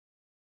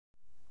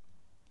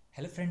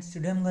Hello friends,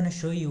 today I'm going to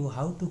show you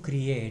how to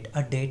create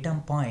a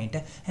datum point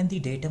and the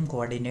datum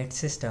coordinate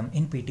system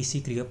in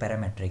PTC Creo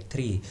Parametric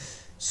 3.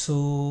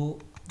 So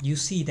you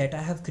see that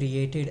I have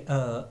created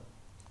a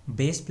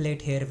base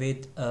plate here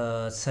with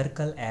a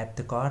circle at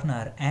the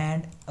corner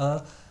and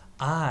an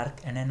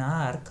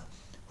arc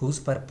whose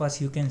purpose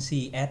you can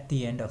see at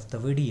the end of the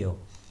video.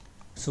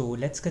 So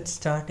let's get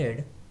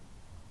started.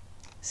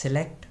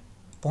 Select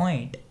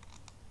point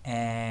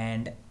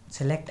and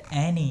select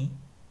any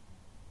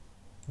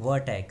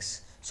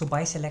vertex. So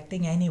by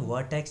selecting any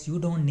vertex, you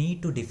don't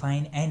need to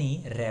define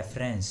any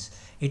reference.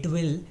 It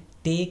will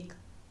take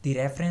the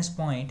reference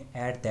point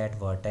at that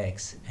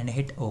vertex and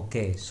hit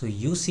OK. So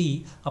you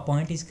see a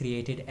point is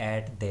created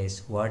at this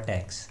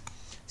vertex.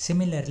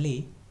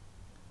 Similarly,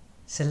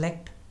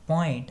 select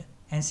point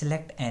and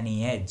select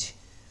any edge.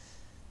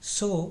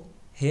 So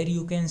here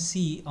you can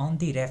see on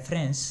the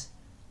reference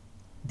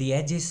the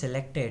edge is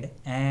selected,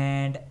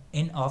 and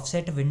in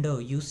offset window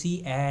you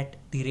see at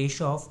the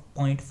ratio of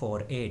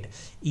 0.48.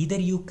 Either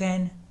you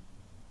can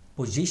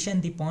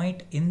position the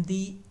point in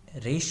the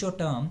ratio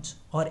terms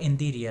or in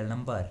the real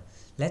number.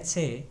 Let's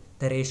say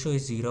the ratio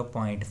is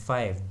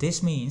 0.5.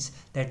 This means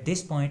that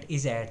this point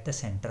is at the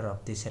center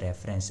of this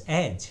reference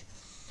edge,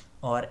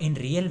 or in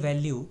real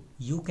value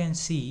you can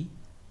see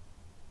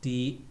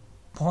the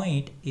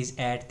point is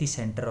at the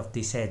center of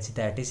this edge,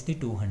 that is the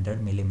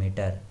 200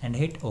 millimeter, and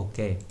hit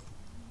OK.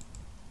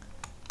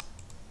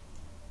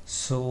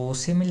 So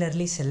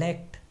similarly,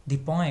 select the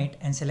point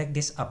and select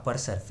this upper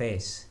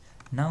surface.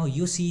 Now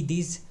you see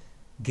these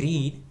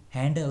green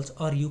handles,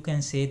 or you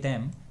can say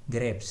them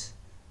grips.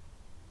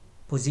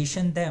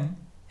 Position them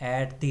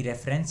at the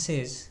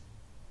references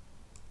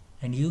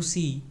and you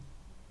see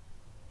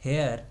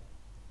here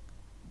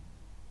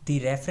the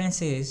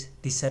reference is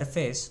the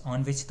surface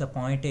on which the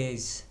point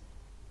is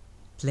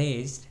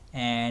placed,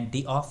 and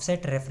the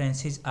offset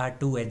references are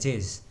two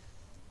edges.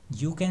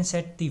 You can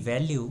set the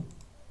value,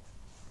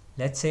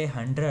 let's say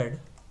 100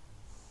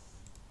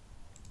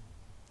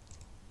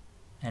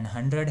 and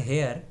 100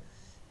 here,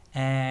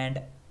 and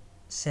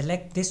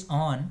select this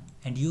on,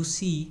 and you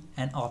see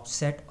an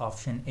offset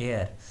option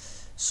here.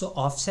 So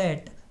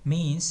offset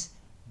means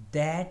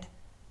that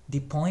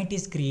the point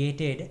is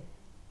created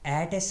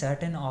at a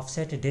certain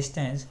offset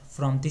distance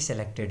from the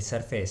selected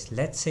surface.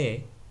 Let's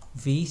say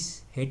we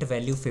hit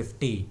value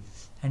 50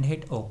 and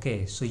hit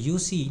OK. So you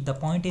see the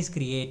point is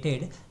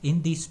created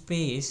in the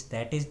space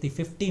that is the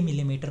 50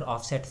 millimeter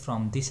offset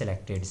from the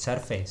selected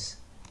surface.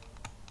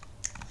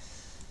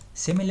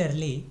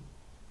 Similarly,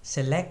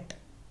 select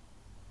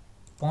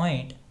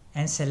point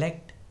and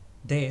select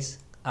this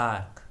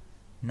arc.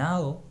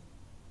 Now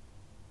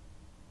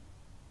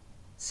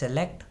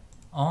select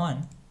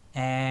on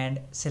and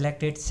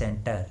select its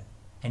center,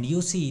 and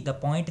you see the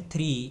point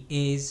 3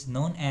 is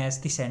known as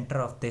the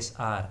center of this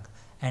arc,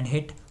 and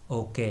hit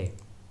OK.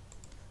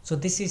 So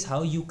this is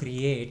how you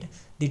create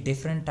the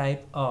different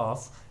type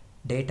of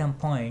datum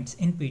points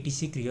in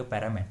PTC Creo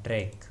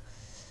Parametric.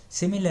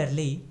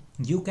 Similarly,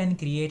 you can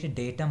create a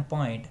datum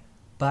point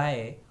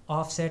by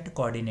offset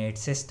coordinate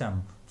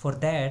system. For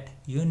that,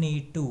 you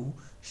need to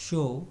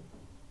show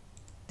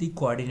the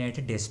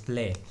coordinate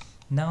display.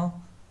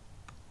 Now,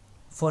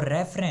 for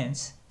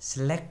reference,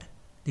 select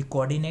the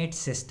coordinate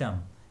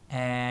system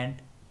and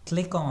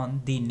click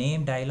on the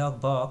name dialog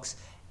box,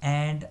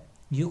 and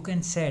you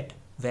can set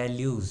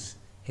values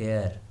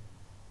here.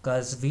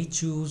 Because we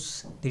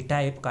choose the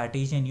type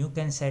Cartesian, you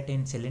can set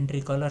in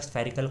cylindrical or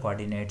spherical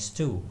coordinates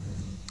too.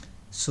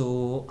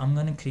 So I'm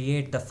going to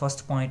create the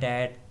first point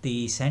at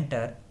the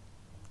center.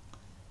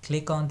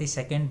 Click on the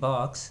second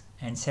box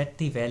and set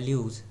the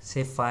values,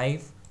 say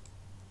 5,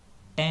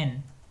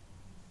 10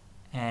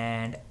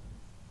 and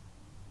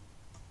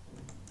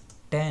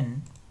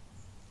 10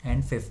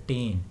 and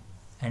 15,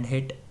 and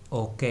hit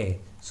OK.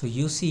 So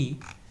you see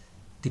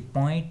the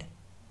point,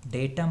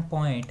 datum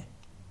point,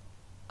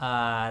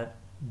 are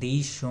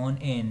these shown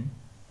in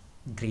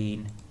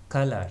green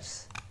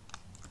colors.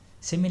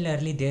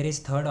 Similarly, there is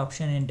third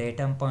option in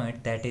datum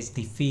point, that is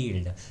the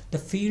field. The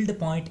field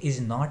point is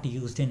not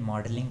used in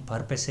modeling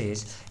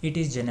purposes. It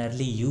is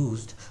generally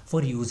used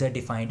for user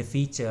defined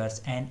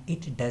features, and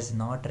it does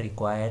not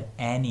require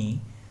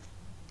any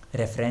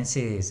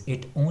references.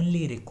 It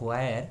only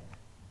requires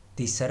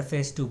the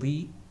surface to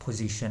be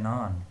positioned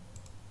on,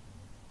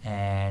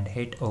 and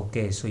hit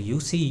OK. So you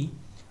see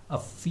a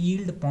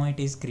field point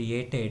is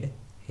created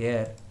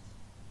here,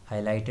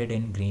 highlighted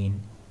in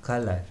green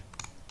color.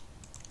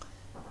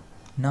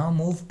 Now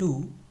move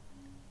to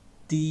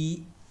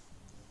the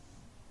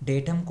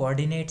datum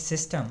coordinate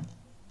system.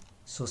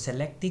 So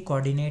select the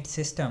coordinate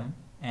system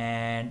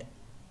and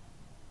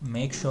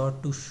make sure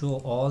to show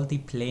all the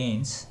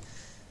planes.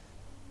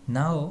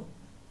 Now,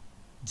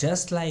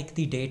 just like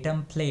the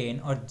datum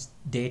plane or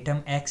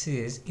datum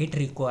axis, it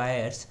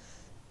requires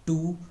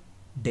two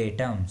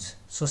datums.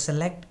 So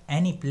select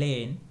any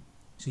plane.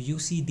 So you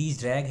see these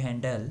drag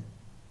handle,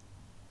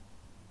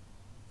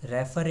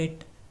 refer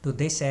it to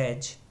this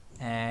edge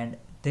and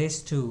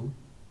this to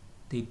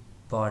the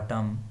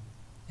bottom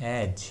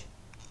edge.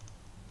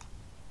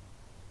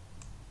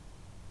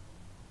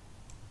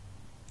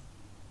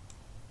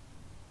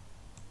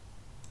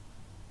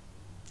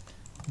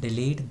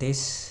 delete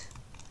this,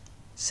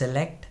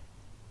 select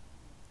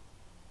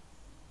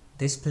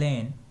this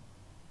plane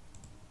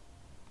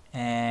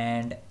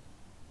and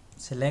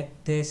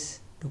select this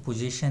to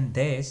position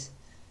this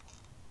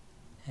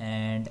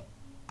and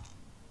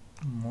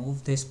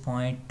move this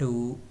point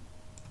to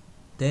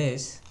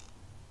this,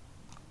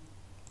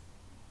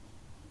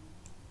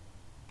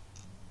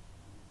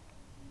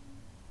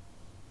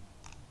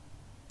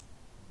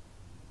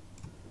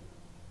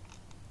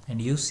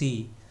 and you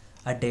see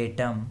a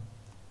datum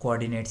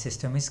coordinate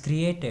system is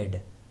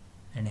created.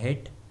 And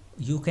hit,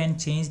 you can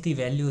change the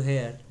value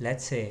here,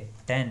 let's say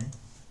 10,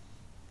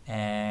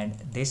 and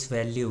this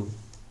value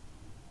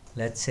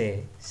let's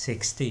say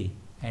 60,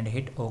 and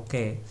hit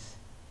OK.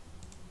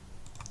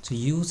 So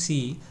you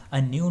see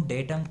a new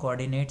datum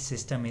coordinate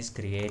system is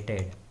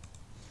created.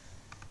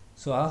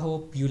 So I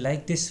hope you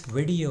like this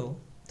video.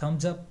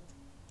 Thumbs up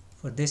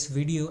for this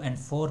video, and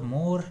for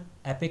more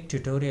epic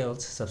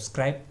tutorials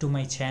subscribe to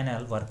my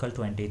channel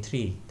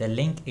Workal23. The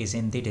link is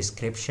in the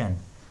description.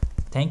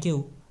 Thank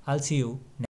you. I'll see you next